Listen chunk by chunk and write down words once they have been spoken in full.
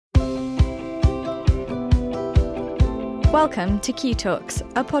Welcome to Q Talks,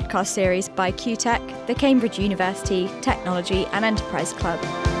 a podcast series by QTech, the Cambridge University Technology and Enterprise Club.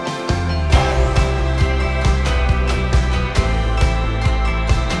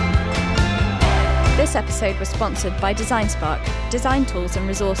 This episode was sponsored by DesignSpark, design tools and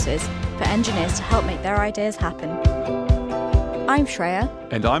resources for engineers to help make their ideas happen. I'm Shreya.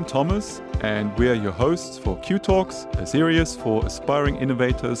 And I'm Thomas, and we are your hosts for Q Talks, a series for aspiring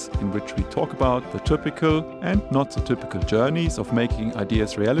innovators in which we talk about the typical and not so typical journeys of making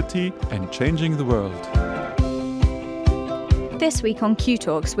ideas reality and changing the world. This week on Q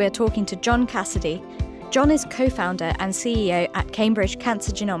Talks, we're talking to John Cassidy. John is co-founder and CEO at Cambridge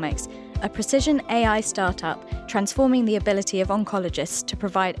Cancer Genomics, a precision AI startup transforming the ability of oncologists to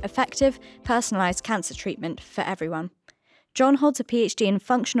provide effective, personalised cancer treatment for everyone. John holds a PhD in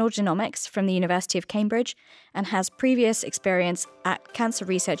functional genomics from the University of Cambridge and has previous experience at Cancer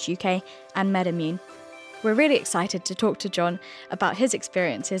Research UK and MedImmune. We're really excited to talk to John about his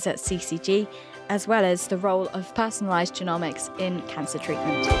experiences at CCG, as well as the role of personalised genomics in cancer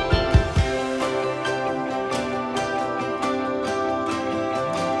treatment.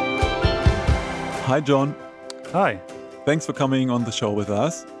 Hi, John. Hi. Thanks for coming on the show with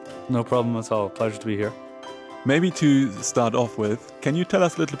us. No problem at all. Pleasure to be here. Maybe to start off with, can you tell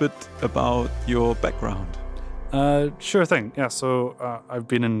us a little bit about your background? Sure thing. Yeah, so I've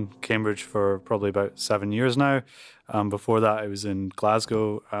been in Cambridge for probably about 7 years now. Before that, I was in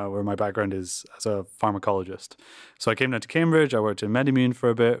Glasgow, where my background is as a pharmacologist. So I came down to Cambridge, I worked in MedImmune for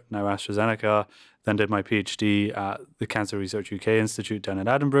a bit, now AstraZeneca, then did my PhD at the Cancer Research UK Institute down at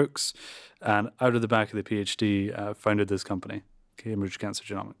Addenbrooke's, and out of the back of the PhD, founded this company, Cambridge Cancer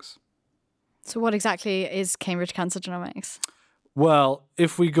Genomics. So what exactly is Cambridge Cancer Genomics? Well,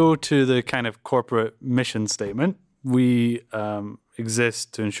 if we go to the kind of corporate mission statement, we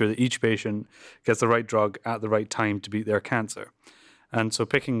exist to ensure that each patient gets the right drug at the right time to beat their cancer. And so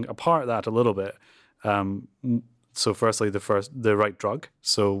picking apart that a little bit, so firstly, the right drug.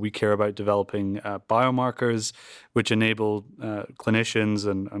 So we care about developing biomarkers which enable clinicians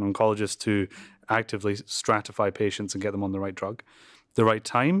and oncologists to actively stratify patients and get them on the right drug. The right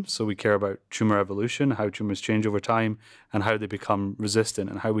time, so we care about tumor evolution, how tumors change over time, and how they become resistant,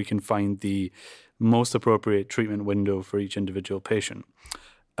 and how we can find the most appropriate treatment window for each individual patient.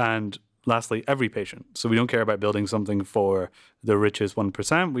 And lastly, every patient. So we don't care about building something for the richest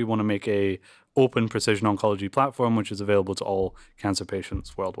 1%. We want to make a open precision oncology platform which is available to all cancer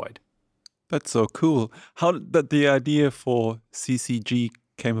patients worldwide. That's so cool. How did the idea for CCG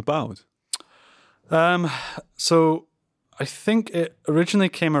came about? So I think it originally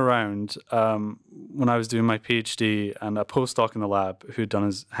came around when I was doing my PhD and a postdoc in the lab who'd done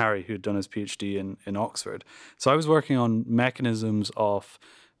his PhD in Oxford. So I was working on mechanisms of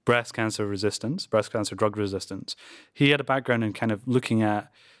breast cancer resistance, breast cancer drug resistance. He had a background in kind of looking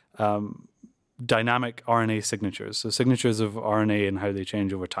at dynamic RNA signatures, so signatures of RNA and how they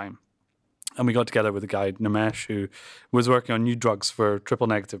change over time. And we got together with a guy, Nimesh, who was working on new drugs for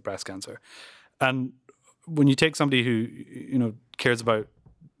triple-negative breast cancer. And when you take somebody who, cares about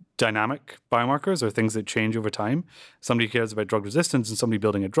dynamic biomarkers or things that change over time, somebody who cares about drug resistance and somebody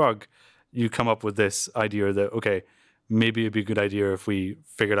building a drug, you come up with this idea that, okay, maybe it'd be a good idea if we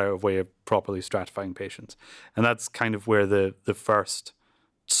figured out a way of properly stratifying patients. And that's kind of where the first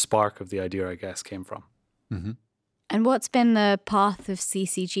spark of the idea, I guess, came from. Mm-hmm. And what's been the path of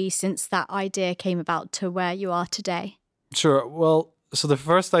CCG since that idea came about to where you are today? Sure. Well, so the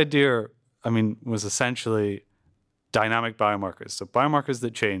first idea, was essentially dynamic biomarkers. So biomarkers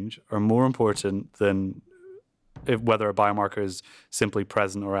that change are more important than whether a biomarker is simply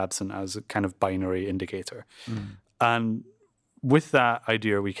present or absent as a kind of binary indicator. Mm. And with that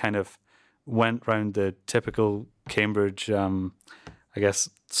idea, we kind of went around the typical Cambridge,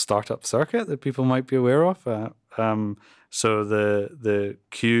 startup circuit that people might be aware of. So the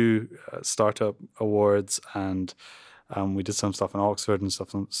Q Startup Awards, and we did some stuff in Oxford and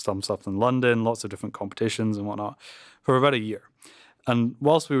some stuff in London, lots of different competitions and whatnot for about a year. And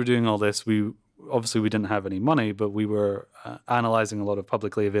whilst we were doing all this, we didn't have any money, but we were analyzing a lot of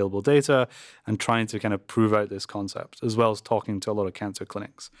publicly available data and trying to kind of prove out this concept, as well as talking to a lot of cancer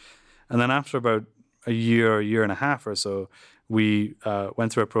clinics. And then after about a year and a half or so, we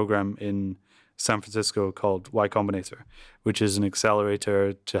went through a program in San Francisco called Y Combinator, which is an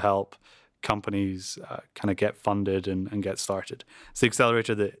accelerator to help companies kind of get funded and get started. It's the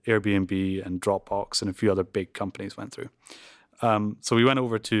accelerator that Airbnb and Dropbox and a few other big companies went through. So we went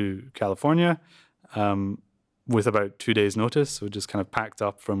over to California with about 2 days' notice. So just kind of packed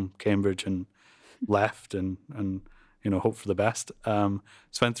up from Cambridge and left and hope for the best.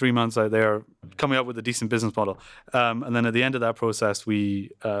 Spent 3 months out there coming up with a decent business model. And then at the end of that process,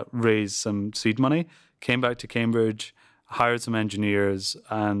 we raised some seed money, came back to Cambridge, hired some engineers,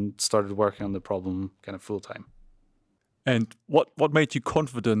 and started working on the problem kind of full time. And what made you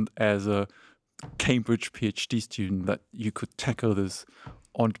confident as a Cambridge PhD student that you could tackle this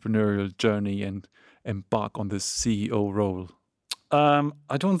entrepreneurial journey and embark on this CEO role?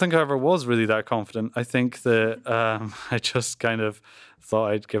 I don't think I ever was really that confident. I think that I just kind of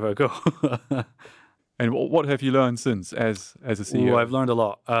thought I'd give it a go. And what have you learned since as a CEO? Ooh, I've learned a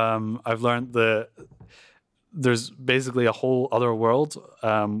lot. I've learned that there's basically a whole other world,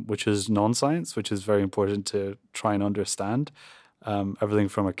 which is non-science, which is very important to try and understand. Everything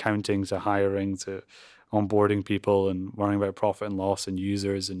from accounting to hiring to onboarding people and worrying about profit and loss and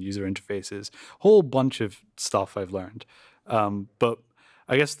users and user interfaces. Whole bunch of stuff I've learned. But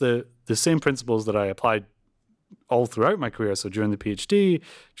I guess the same principles that I applied all throughout my career, so during the PhD,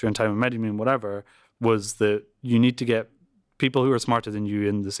 during time at MedImmune, whatever, was that you need to get people who are smarter than you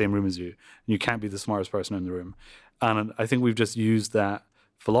in the same room as you. You can't be the smartest person in the room. And I think we've just used that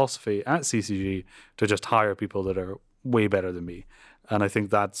philosophy at CCG to just hire people that are way better than me. And I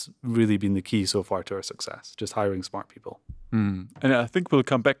think that's really been the key so far to our success, just hiring smart people. And I think we'll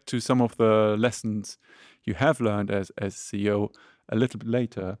come back to some of the lessons you have learned as CEO a little bit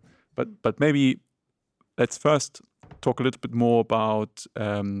later. But maybe let's first talk a little bit more about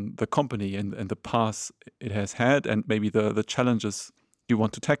the company and the path it has had and maybe the challenges you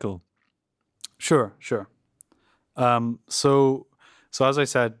want to tackle. Sure. So as I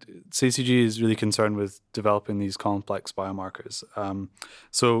said, CCG is really concerned with developing these complex biomarkers.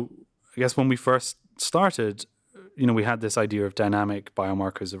 So I guess when we first started, we had this idea of dynamic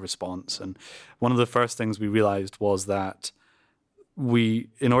biomarkers of response. And one of the first things we realized was that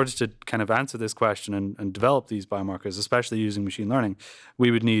in order to kind of answer this question and develop these biomarkers, especially using machine learning,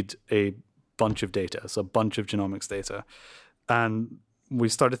 we would need a bunch of data, so a bunch of genomics data. And we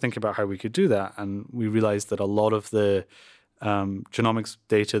started thinking about how we could do that. And we realized that a lot of the genomics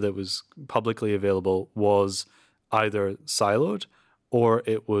data that was publicly available was either siloed or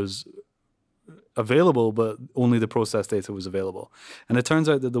it was available, but only the process data was available. And it turns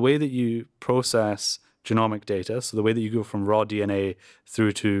out that the way that you process genomic data, so the way that you go from raw DNA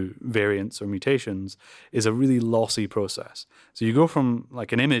through to variants or mutations, is a really lossy process. So you go from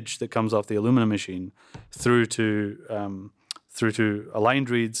like an image that comes off the Illumina machine through to aligned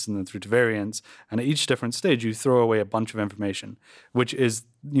reads and then through to variants. And at each different stage, you throw away a bunch of information, which is,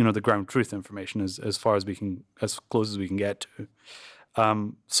 the ground truth information as far as as close as we can get to.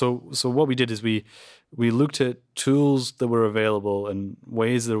 So what we did is we looked at tools that were available and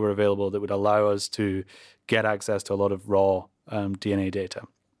ways that were available that would allow us to get access to a lot of raw DNA data,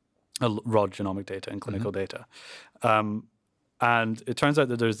 raw genomic data and clinical data. And it turns out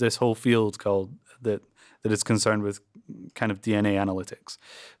that there's this whole field called that is concerned with kind of DNA analytics.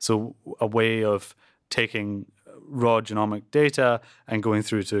 So a way of taking raw genomic data and going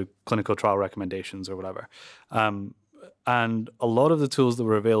through to clinical trial recommendations or whatever. And a lot of the tools that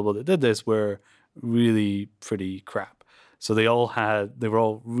were available that did this were really pretty crap. So they were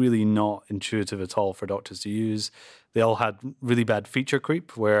all really not intuitive at all for doctors to use. They all had really bad feature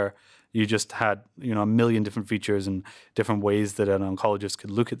creep where you just had, a million different features and different ways that an oncologist could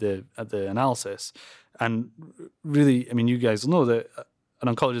look at the analysis. And really, you guys know that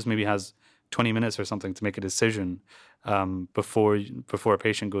an oncologist maybe has 20 minutes or something to make a decision before a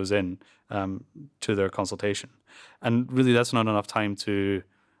patient goes in to their consultation. And really, that's not enough time to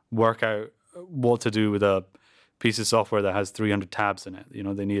work out what to do with a piece of software that has 300 tabs in it.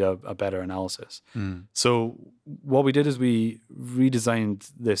 They need a better analysis. So what we did is we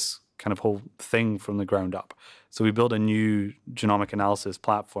redesigned this kind of whole thing from the ground up. So we built a new genomic analysis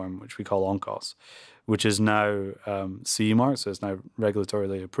platform, which we call ONCOS, which is now CE marked, so it's now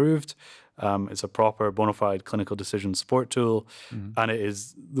regulatorily approved. It's a proper bona fide clinical decision support tool, and it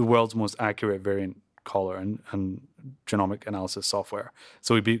is the world's most accurate variant caller and genomic analysis software.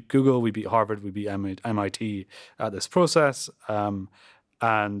 So we beat Google, we beat Harvard, we beat MIT at this process,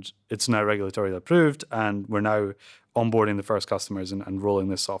 and it's now regulatorily approved, and we're now onboarding the first customers and rolling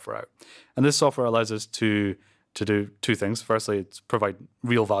this software out. And this software allows us to do two things. Firstly, it's provide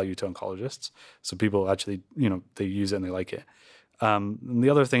real value to oncologists. So people actually, they use it and they like it. And the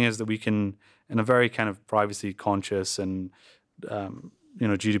other thing is that we can, in a very kind of privacy conscious and,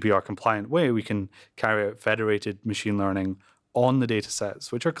 GDPR compliant way, we can carry out federated machine learning on the data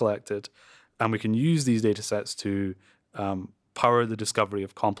sets which are collected. And we can use these data sets to power the discovery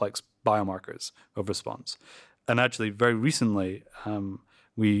of complex biomarkers of response. And actually, very recently,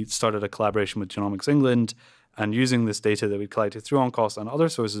 we started a collaboration with Genomics England And using this data that we collected through ONCOS and other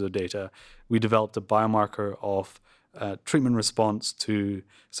sources of data, we developed a biomarker of treatment response to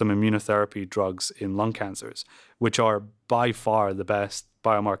some immunotherapy drugs in lung cancers, which are by far the best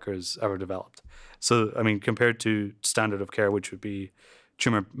biomarkers ever developed. So, I mean, compared to standard of care, which would be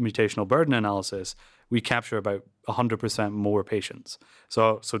tumor mutational burden analysis, we capture about 100% more patients.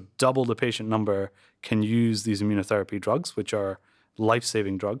 So double the patient number can use these immunotherapy drugs, which are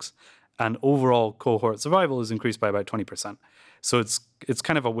life-saving drugs, and overall cohort survival is increased by about 20%. So it's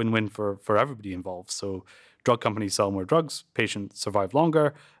kind of a win-win for everybody involved. So drug companies sell more drugs, patients survive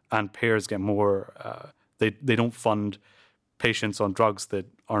longer, and payers get more. They don't fund patients on drugs that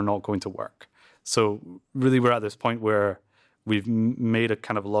are not going to work. So really, we're at this point where we've made a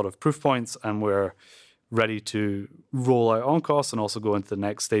kind of a lot of proof points, and we're ready to roll out ONCOS and also go into the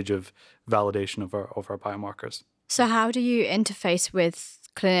next stage of validation of our biomarkers. So how do you interface with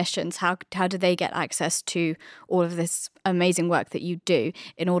clinicians? How do they get access to all of this amazing work that you do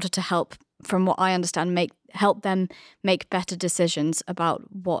in order to help, from what I understand, help them make better decisions about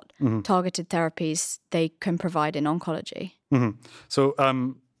what targeted therapies they can provide in oncology? Mm-hmm. So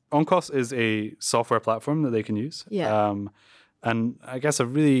ONCOS is a software platform that they can use. Yeah. And I guess a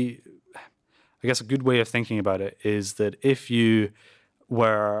good way of thinking about it is that if you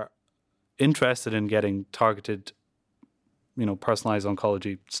were interested in getting targeted, personalized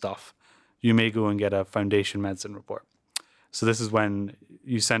oncology stuff, you may go and get a Foundation Medicine report. So this is when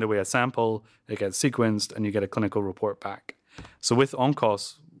you send away a sample, it gets sequenced, and you get a clinical report back. So with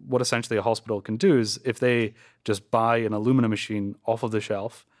ONCOS, what essentially a hospital can do is if they just buy an Illumina machine off of the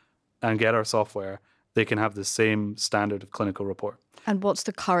shelf and get our software, they can have the same standard of clinical report. And what's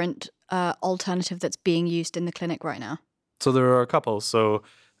the current alternative that's being used in the clinic right now? So there are a couple. So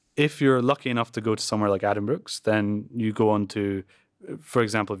if you're lucky enough to go to somewhere like Addenbrooke's, then you go on to, for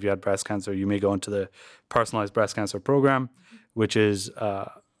example, if you had breast cancer, you may go into the personalized breast cancer program, which is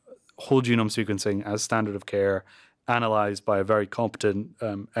whole genome sequencing as standard of care, analyzed by a very competent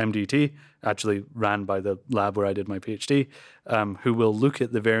MDT, actually ran by the lab where I did my PhD, who will look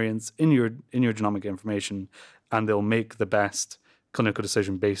at the variants in your genomic information, and they'll make the best clinical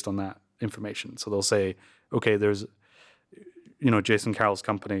decision based on that information. So they'll say, okay, there's, Jason Carroll's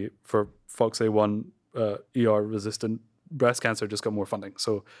company for FOXA1 ER-resistant breast cancer just got more funding.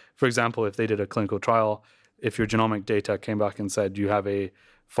 So, for example, if they did a clinical trial, if your genomic data came back and said you have a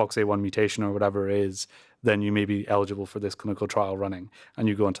FOXA1 mutation or whatever it is, then you may be eligible for this clinical trial running, and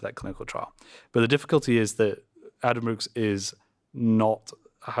you go into that clinical trial. But the difficulty is that Addenbrooke's is not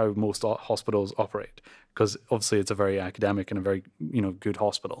how most hospitals operate, because obviously it's a very academic and a very good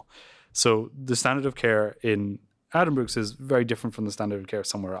hospital. So the standard of care in Addenbrooke's is very different from the standard of care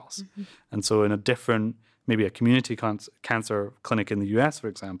somewhere else. Mm-hmm. And so in a different, maybe a community cancer clinic in the US, for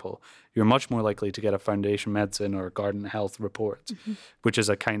example, you're much more likely to get a Foundation Medicine or Guardant Health report, which is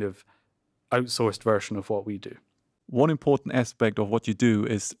a kind of outsourced version of what we do. One important aspect of what you do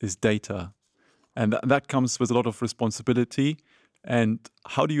is data. And that comes with a lot of responsibility. And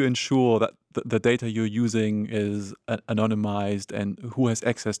how do you ensure that the data you're using is anonymized, and who has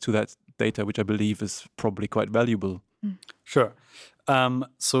access to that data, which I believe is probably quite valuable? Sure.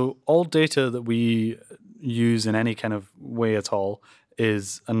 So all data that we use in any kind of way at all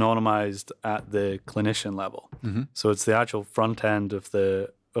is anonymized at the clinician level. Mm-hmm. So it's the actual front end of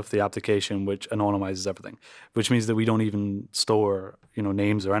the application which anonymizes everything, which means that we don't even store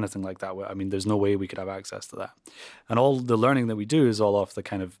names or anything like that. I mean, there's no way we could have access to that. And all the learning that we do is all off the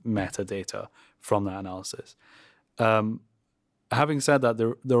kind of metadata from that analysis. Having said that,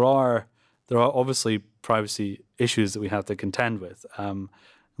 there are obviously privacy issues that we have to contend with.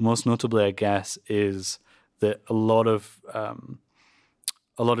 Most notably, I guess, is that a lot of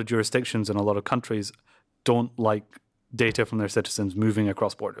jurisdictions and a lot of countries don't like data from their citizens moving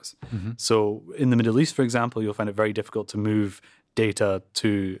across borders. Mm-hmm. So in the Middle East, for example, you'll find it very difficult to move data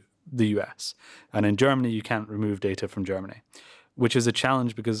to the US. And in Germany, you can't remove data from Germany, which is a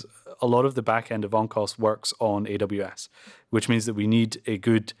challenge because a lot of the back end of ONCOS works on AWS, which means that we need a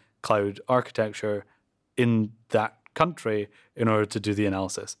good cloud architecture in that country in order to do the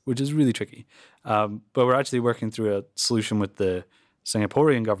analysis, which is really tricky. But we're actually working through a solution with the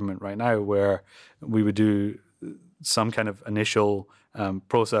Singaporean government right now where we would do some kind of initial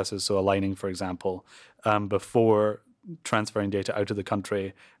processes, so aligning, for example, before transferring data out of the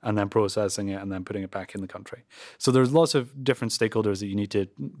country and then processing it and then putting it back in the country. So there's lots of different stakeholders that you need to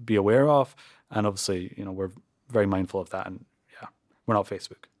be aware of. And obviously, we're very mindful of that. And yeah, we're not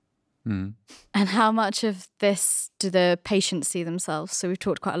Facebook. Mm. And how much of this do the patients see themselves? So we've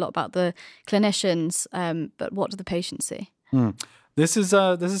talked quite a lot about the clinicians, but what do the patients see? This is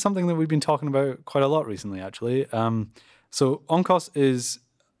something that we've been talking about quite a lot recently, actually. So OnCost is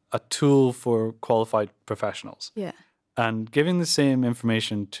a tool for qualified professionals. Yeah. And giving the same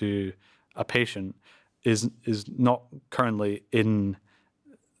information to a patient is not currently in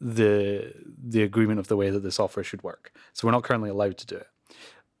the agreement of the way that the software should work. So we're not currently allowed to do it.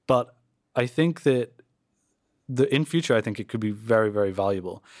 But I think that in future, I think it could be very, very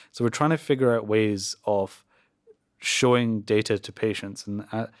valuable. So we're trying to figure out ways of showing data to patients and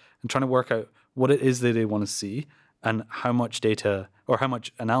trying to work out what it is that they want to see and how much data or how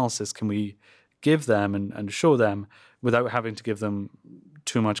much analysis can we give them and show them without having to give them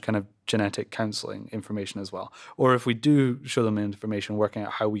too much kind of genetic counseling information as well. Or if we do show them information, working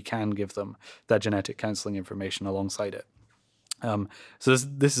out how we can give them that genetic counseling information alongside it. So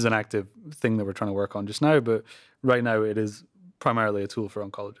this is an active thing that we're trying to work on just now, but right now it is primarily a tool for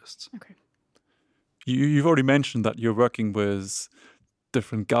oncologists. Okay. You've already mentioned that you're working with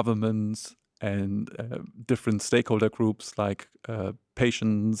different governments and different stakeholder groups like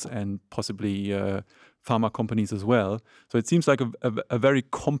patients and possibly pharma companies as well. So it seems like a very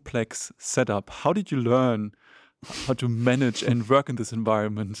complex setup. How did you learn how to manage and work in this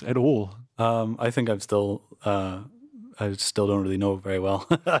environment at all? I think I still don't really know very well.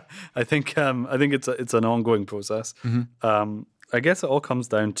 I think it's an ongoing process. Mm-hmm. I guess it all comes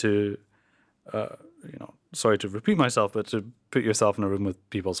down to, sorry to repeat myself, but to put yourself in a room with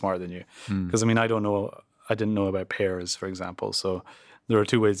people smarter than you. Because I didn't know about pairs, for example. So there are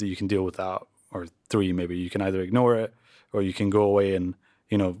 2 ways that you can deal with that, or 3 maybe. You can either ignore it, or you can go away and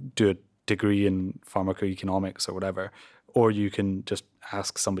do a degree in pharmacoeconomics or whatever, or you can just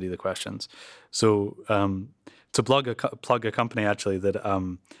ask somebody the questions. So to plug a company actually that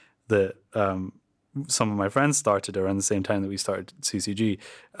some of my friends started around the same time that we started CCG,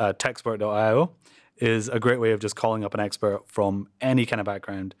 Techspert.io is a great way of just calling up an expert from any kind of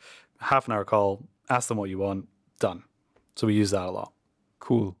background, half an hour call, ask them what you want, done. So we use that a lot.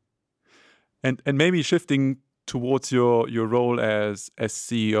 Cool. And maybe shifting towards your role as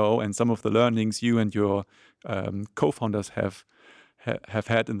CEO and some of the learnings you and your co-founders have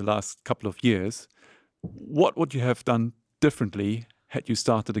had in the last couple of years, what would you have done differently had you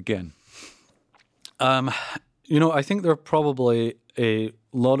started again? I think there are probably a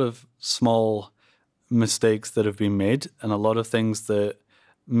lot of small mistakes that have been made and a lot of things that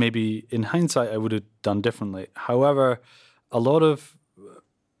maybe in hindsight I would have done differently. However, a lot of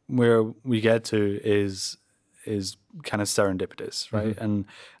where we get to is kind of serendipitous, right? Mm-hmm.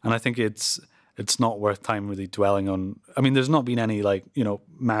 And I think it's not worth time really dwelling on. I mean, there's not been any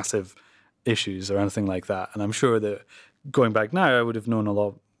massive issues or anything like that. And I'm sure that going back now, I would have known a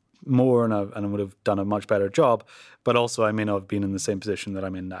lot more and I would have done a much better job. But also, I may not have been in the same position that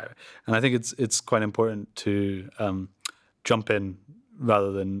I'm in now. And I think it's quite important to jump in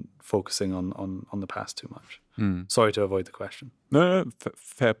rather than focusing on the past too much. Sorry to avoid the question. No,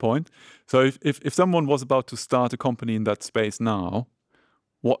 fair point. So if someone was about to start a company in that space now,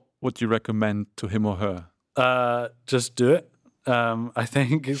 what would you recommend to him or her? Just do it. I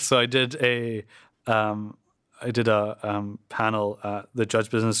think so. I did a panel at the Judge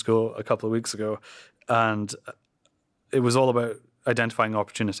Business School a couple of weeks ago, and it was all about identifying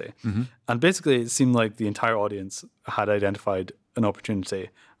opportunity. Mm-hmm. And basically, it seemed like the entire audience had identified an opportunity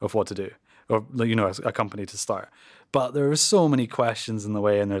of what to do, or a company to start. But there were so many questions in the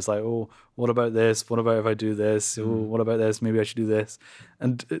way, and there's like, oh, what about this? What about if I do this? Oh, what about this? Maybe I should do this.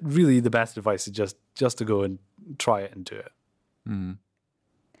 And really, the best advice is just to go and try it and do it.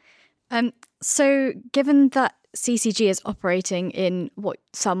 So given that CCG is operating in what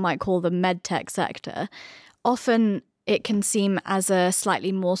some might call the medtech sector, often it can seem as a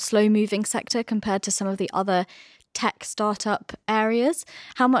slightly more slow-moving sector compared to some of the other tech startup areas.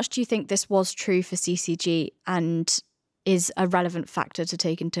 How much do you think this was true for CCG and is a relevant factor to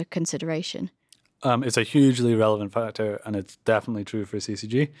take into consideration? It's a hugely relevant factor, and it's definitely true for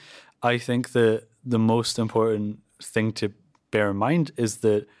CCG. I think that the most important thing to bear in mind is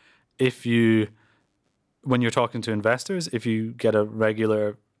that when you're talking to investors, if you get a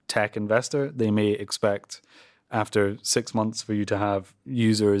regular tech investor, they may expect after 6 months for you to have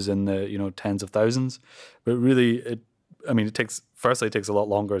users in the tens of thousands. But really, it takes a lot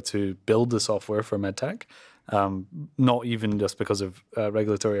longer to build the software for medtech. Not even just because of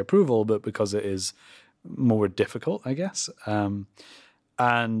regulatory approval, but because it is more difficult, I guess.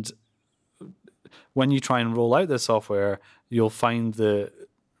 And when you try and roll out this software, you'll find that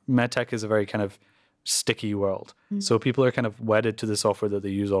medtech is a very kind of sticky world. So people are kind of wedded to the software that they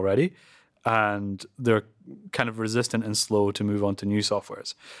use already, and they're kind of resistant and slow to move on to new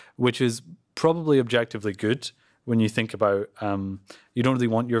softwares, which is probably objectively good when you think about, you don't really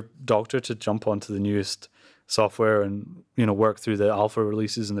want your doctor to jump onto the newest software and, work through the alpha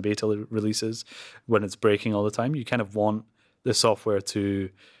releases and the beta releases when it's breaking all the time. You kind of want the software to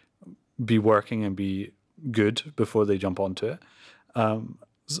be working and be good before they jump onto it.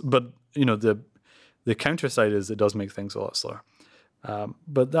 But, the counter side is it does make things a lot slower.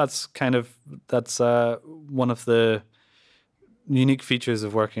 But that's one of the unique features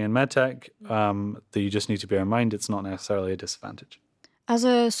of working in medtech that you just need to bear in mind. It's not necessarily a disadvantage. As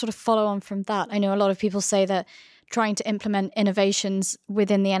a sort of follow-on from that, I know a lot of people say that trying to implement innovations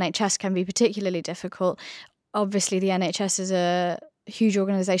within the NHS can be particularly difficult. Obviously, the NHS is a huge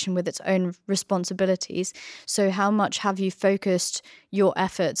organisation with its own responsibilities. So how much have you focused your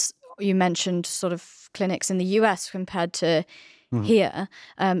efforts? You mentioned sort of clinics in the US compared to here.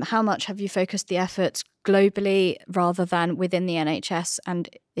 How much have you focused the efforts globally rather than within the NHS? And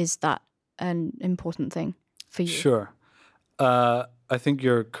is that an important thing for you? Sure. I think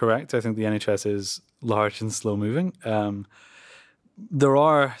you're correct. I think the NHS is large and slow moving. There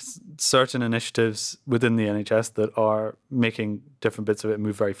are certain initiatives within the NHS that are making different bits of it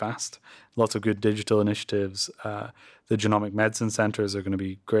move very fast. Lots of good digital initiatives. The genomic medicine centres are going to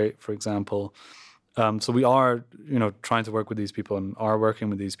be great, for example. So we are, trying to work with these people and are working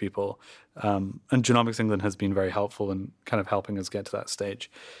with these people. And Genomics England has been very helpful in kind of helping us get to that stage.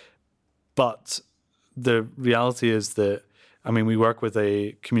 But the reality is that, we work with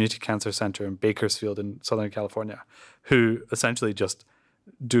a community cancer center in Bakersfield in Southern California, who essentially just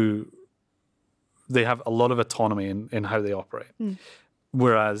they have a lot of autonomy in how they operate.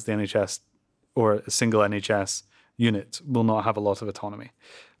 Whereas the NHS or a single NHS unit will not have a lot of autonomy,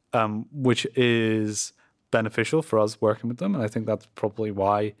 which is beneficial for us working with them. And I think that's probably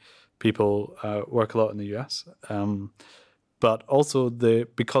why people work a lot in the US. But also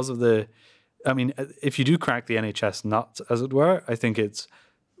because of if you do crack the NHS nut, as it were, I think it's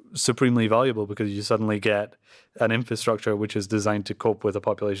supremely valuable because you suddenly get an infrastructure which is designed to cope with a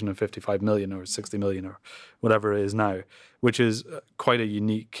population of 55 million or 60 million or whatever it is now, which is quite a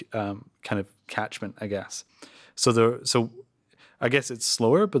unique kind of catchment, I guess. So I guess it's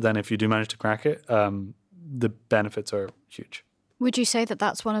slower, but then if you do manage to crack it, the benefits are huge. Would you say that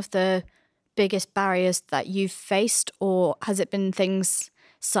that's one of the biggest barriers that you've faced, or has it been things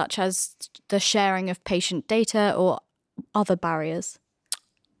such as the sharing of patient data or other barriers?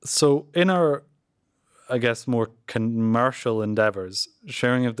 So in our, I guess, more commercial endeavors,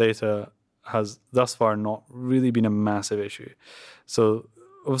 sharing of data has thus far not really been a massive issue. So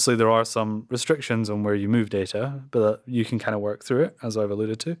obviously there are some restrictions on where you move data, but you can kind of work through it, as I've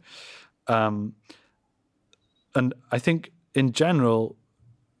alluded to. And I think in general,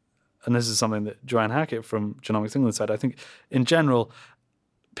 and this is something that Joanne Hackett from Genomics England said, I think in general,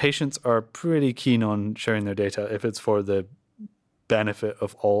 patients are pretty keen on sharing their data if it's for the benefit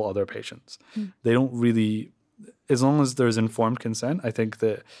of all other patients. They don't really, as long as there's informed consent, I think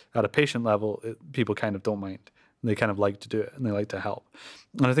that at a patient level, people kind of don't mind. They kind of like to do it and they like to help.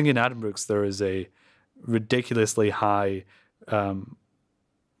 And I think in Addenbrooke's, there is a ridiculously high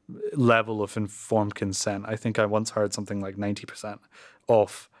level of informed consent. I think I once heard something like 90%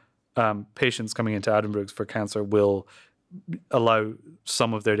 of patients coming into Addenbrooke's for cancer will allow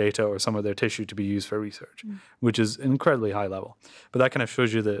some of their data or some of their tissue to be used for research, which is an incredibly high level. But that kind of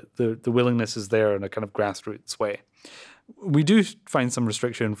shows you that the willingness is there in a kind of grassroots way. We do find some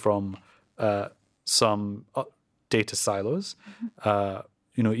restriction from some data silos,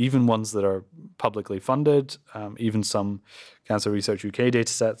 even ones that are publicly funded, even some Cancer Research UK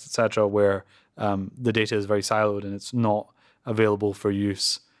data sets, etc., where the data is very siloed and it's not available for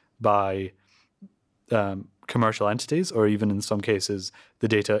use by commercial entities, or even in some cases, the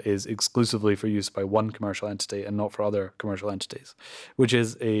data is exclusively for use by one commercial entity and not for other commercial entities, which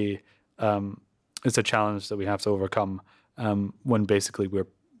is it's a challenge that we have to overcome when basically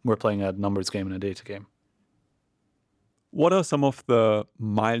we're playing a numbers game and a data game. What are some of the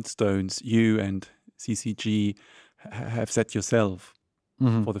milestones you and CCG have set yourself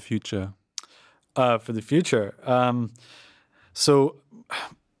for the future? For the future, so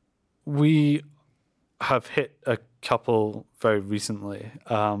we have hit a couple very recently.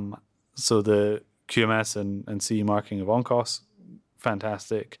 So the QMS and CE marking of ONCOS,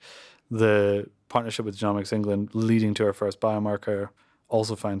 fantastic. The partnership with Genomics England leading to our first biomarker,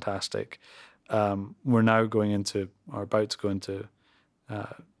 also fantastic. We're now about to go into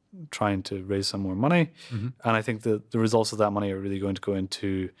trying to raise some more money. And I think that the results of that money are really going to go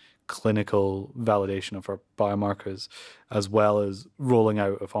into clinical validation of our biomarkers, as well as rolling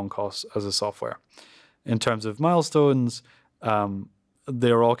out of ONCOS as a software. In terms of milestones,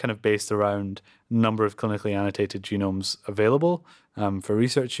 they're all kind of based around number of clinically annotated genomes available for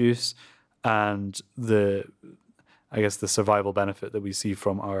research use, and the survival benefit that we see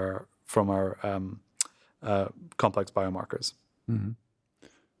from our complex biomarkers. Mm-hmm.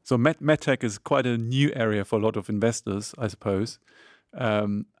 So medtech is quite a new area for a lot of investors, I suppose.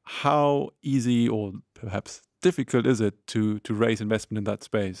 How easy or perhaps difficult is it to raise investment in that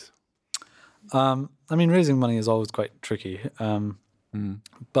space? Raising money is always quite tricky.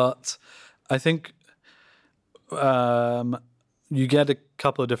 But I think you get a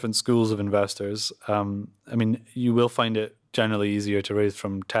couple of different schools of investors. You will find it generally easier to raise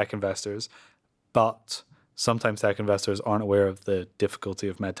from tech investors, but sometimes tech investors aren't aware of the difficulty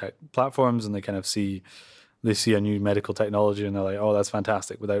of medtech platforms, and they kind of see a new medical technology and they're like, oh, that's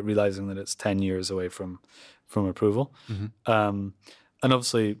fantastic, without realizing that it's 10 years away from approval. Mm-hmm. And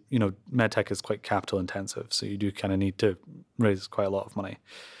obviously, medtech is quite capital intensive, so you do kind of need to raise quite a lot of money.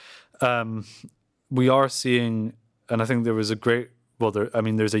 We are seeing, and I think there was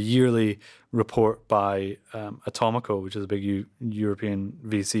there's a yearly report by Atomico, which is a big European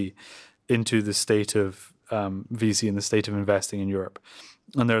VC, into the state of VC and the state of investing in Europe.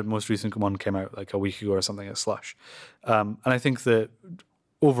 And their most recent one came out like a week ago or something at Slush. And I think that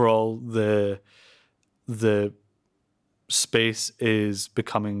overall the space is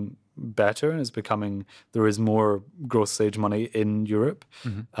becoming better, and there is more growth stage money in Europe.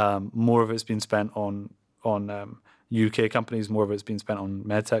 Mm-hmm. More of it's been spent on UK companies, more of it's been spent on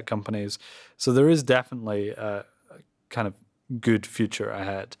medtech companies. So there is definitely a kind of good future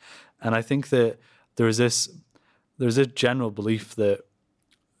ahead. And I think that there's this general belief that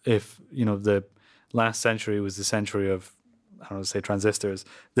if the last century was the century of, I don't want to say transistors,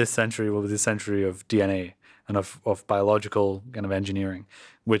 this century will be the century of DNA and of biological kind of engineering,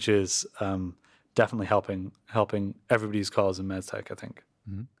 which is definitely helping everybody's cause in medtech, I think.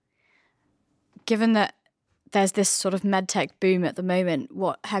 Mm-hmm. Given that there's this sort of medtech boom at the moment,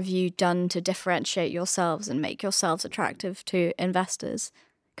 what have you done to differentiate yourselves and make yourselves attractive to investors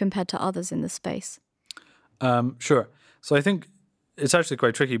compared to others in the space? Sure. So I think it's actually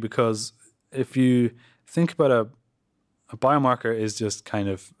quite tricky, because if you think about a biomarker is just kind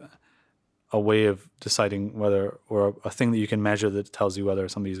of a way of deciding whether, or a thing that you can measure that tells you whether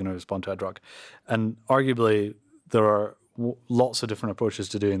somebody's going to respond to a drug. And arguably there are lots of different approaches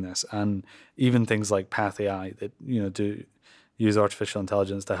to doing this, and even things like PathAI that do use artificial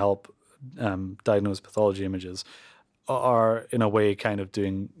intelligence to help diagnose pathology images are in a way kind of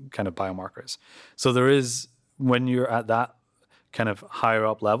doing kind of biomarkers. So there is, when you're at that kind of higher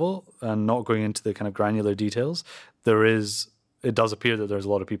up level and not going into the kind of granular details, it does appear that there's a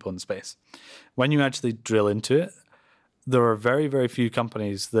lot of people in space. When you actually drill into it, there are very, very few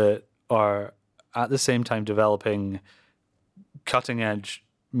companies that are at the same time developing cutting edge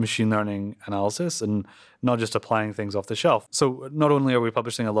machine learning analysis and not just applying things off the shelf. So not only are we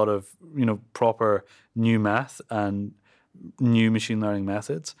publishing a lot of proper new math and new machine learning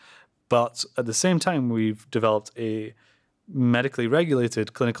methods, but at the same time we've developed a medically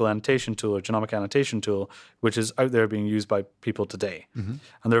regulated clinical annotation tool or genomic annotation tool, which is out there being used by people today. Mm-hmm.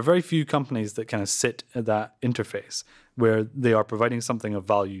 And there are very few companies that kind of sit at that interface where they are providing something of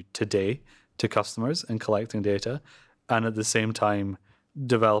value today to customers and collecting data, and at the same time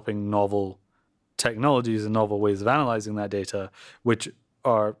developing novel technologies and novel ways of analyzing that data, which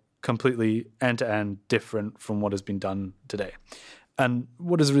are completely end-to-end different from what has been done today. And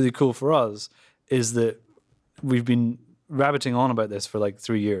what is really cool for us is that we've been rabbiting on about this for like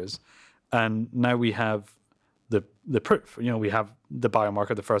 3 years, and now we have the proof. We have the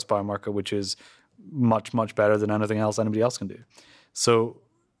biomarker, the first biomarker, which is much, much better than anything else anybody else can do. So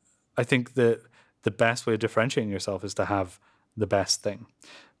I think that the best way of differentiating yourself is to have the best thing.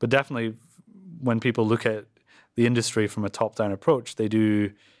 But definitely when people look at the industry from a top-down approach, they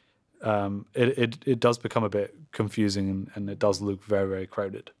do it does become a bit confusing, and it does look very, very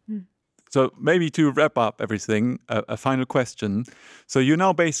crowded. Mm. So maybe to wrap up everything, a final question. So you're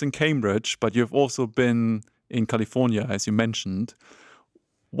now based in Cambridge, but you've also been in California, as you mentioned.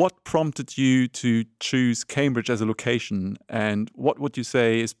 What prompted you to choose Cambridge as a location, and what would you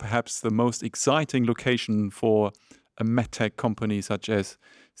say is perhaps the most exciting location for a medtech company such as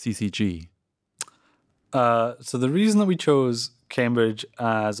CCG? So the reason that we chose Cambridge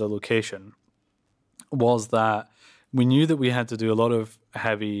as a location was that we knew that we had to do a lot of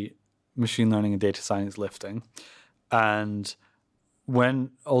heavy machine learning and data science lifting. And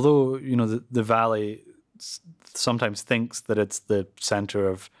although the Valley sometimes thinks that it's the center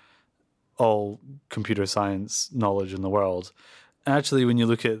of all computer science knowledge in the world, actually, when you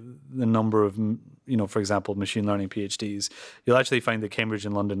look at the number of, for example, machine learning PhDs, you'll actually find that Cambridge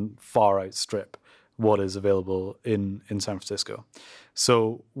and London far outstrip what is available in San Francisco.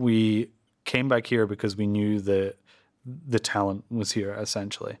 So we came back here because we knew that the talent was here,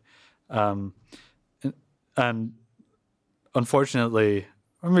 essentially. And unfortunately,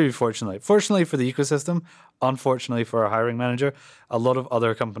 or maybe fortunately for the ecosystem, unfortunately for our hiring manager, a lot of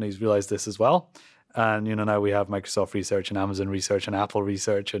other companies realize this as well. And, now we have Microsoft Research and Amazon Research and Apple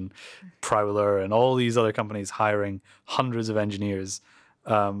Research and Prowler and all these other companies hiring hundreds of engineers,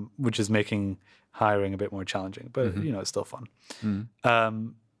 which is making hiring a bit more challenging. But, it's still fun.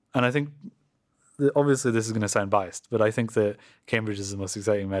 And I think, obviously this is going to sound biased, but I think that Cambridge is the most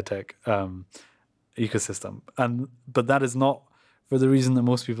exciting medtech ecosystem. But that is not for the reason that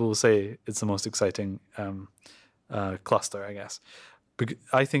most people will say it's the most exciting cluster, I guess.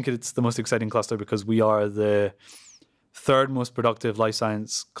 I think it's the most exciting cluster because we are the third most productive life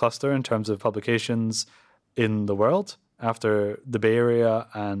science cluster in terms of publications in the world, after the Bay Area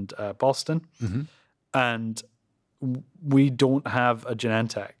and Boston. And we don't have a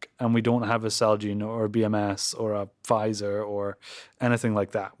Genentech, and we don't have a Celgene or a BMS or a Pfizer or anything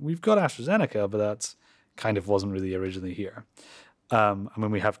like that. We've got AstraZeneca, but that's kind of wasn't really originally here.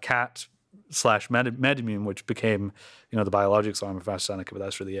 We have CAT/MedImmune, which became, the biologics arm of AstraZeneca, but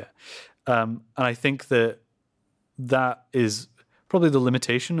that's really it. And I think that is probably the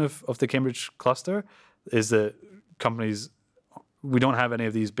limitation of the Cambridge cluster, is that we don't have any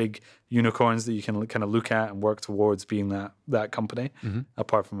of these big unicorns that you can kind of look at and work towards being that company,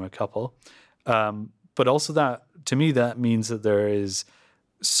 apart from a couple. But also that, to me, that means that there is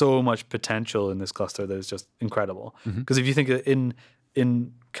so much potential in this cluster that is just incredible. Because if you think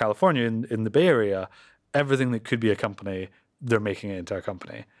in California, in the Bay Area, everything that could be a company, they're making it into a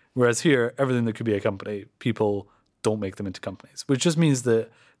company. Whereas here, everything that could be a company, people don't make them into companies, which just means that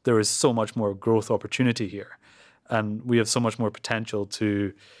there is so much more growth opportunity here. And we have so much more potential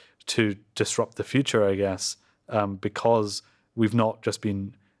to disrupt the future, I guess, because we've not just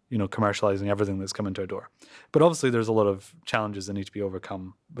been, commercializing everything that's come into our door. But obviously, there's a lot of challenges that need to be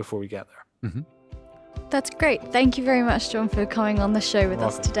overcome before we get there. That's great. Thank you very much, John, for coming on the show with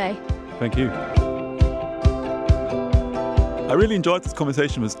us today. Thank you. I really enjoyed this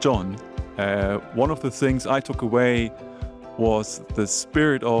conversation with John. One of the things I took away was the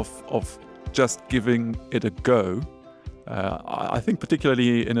spirit of just giving it a go. I think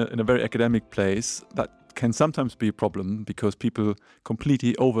particularly in a very academic place, that can sometimes be a problem because people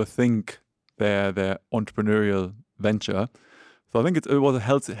completely overthink their entrepreneurial venture. So I think it was a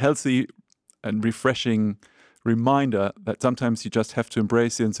healthy and refreshing reminder that sometimes you just have to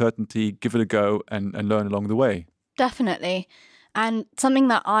embrace the uncertainty, give it a go, and learn along the way. Definitely. And something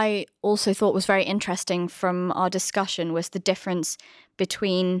that I also thought was very interesting from our discussion was the difference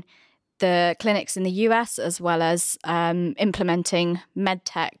between the clinics in the US as well as implementing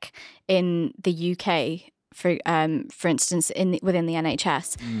medtech in the UK, for instance, within the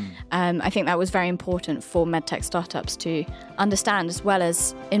NHS. I think that was very important for medtech startups to understand, as well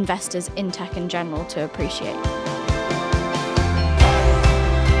as investors in tech in general to appreciate.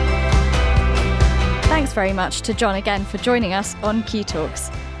 Thanks very much to John again for joining us on Q Talks.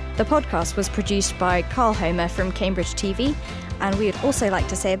 The podcast was produced by Carl Homer from Cambridge TV, and we would also like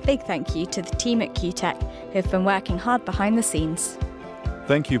to say a big thank you to the team at QTech who have been working hard behind the scenes.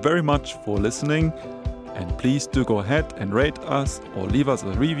 Thank you very much for listening, and please do go ahead and rate us or leave us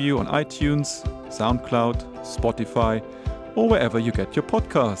a review on iTunes, SoundCloud, Spotify, or wherever you get your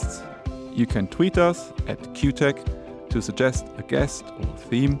podcasts. You can tweet us at QTech to suggest a guest or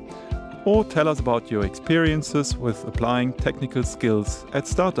theme, or tell us about your experiences with applying technical skills at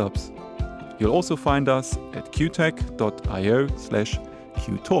startups. You'll also find us at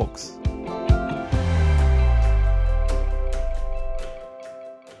qtech.io/qtalks.